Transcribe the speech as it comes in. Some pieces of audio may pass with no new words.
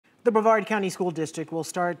The Brevard County School District will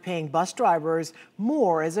start paying bus drivers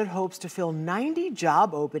more as it hopes to fill 90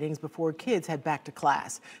 job openings before kids head back to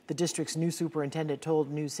class. The district's new superintendent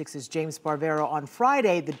told News 6's James Sparvero on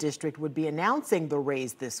Friday the district would be announcing the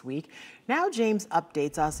raise this week. Now James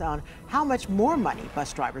updates us on how much more money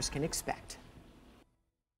bus drivers can expect.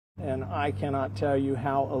 And I cannot tell you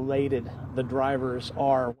how elated the drivers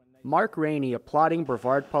are. Mark Rainey applauding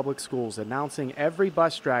Brevard Public Schools, announcing every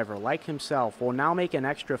bus driver like himself will now make an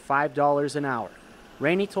extra $5 an hour.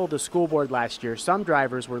 Rainey told the school board last year some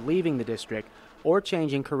drivers were leaving the district or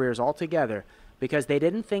changing careers altogether because they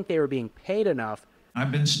didn't think they were being paid enough.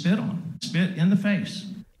 I've been spit on, spit in the face,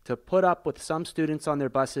 to put up with some students on their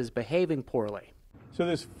buses behaving poorly. So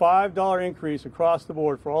this $5 increase across the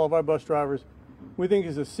board for all of our bus drivers, we think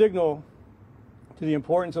is a signal to the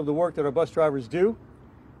importance of the work that our bus drivers do.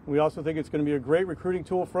 We also think it's going to be a great recruiting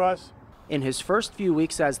tool for us. In his first few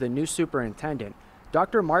weeks as the new superintendent,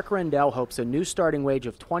 Dr. Mark Rendell hopes a new starting wage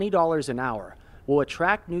of $20 an hour will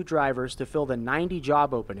attract new drivers to fill the 90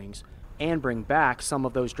 job openings and bring back some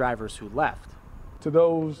of those drivers who left. To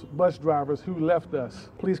those bus drivers who left us,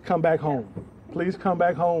 please come back home. Please come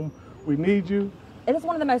back home. We need you. It is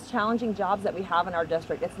one of the most challenging jobs that we have in our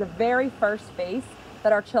district. It's the very first face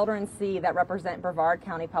that our children see that represent Brevard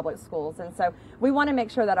County Public Schools. And so we want to make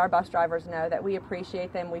sure that our bus drivers know that we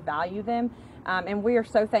appreciate them, we value them, and we are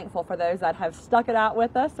so thankful for those that have stuck it out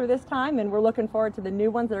with us through this time, and we're looking forward to the new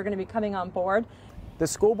ones that are going to be coming on board. The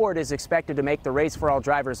school board is expected to make the Raise for All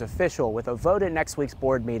drivers official with a vote at next week's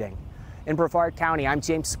board meeting. In Brevard County, I'm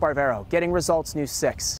James Sparvero, Getting Results News 6.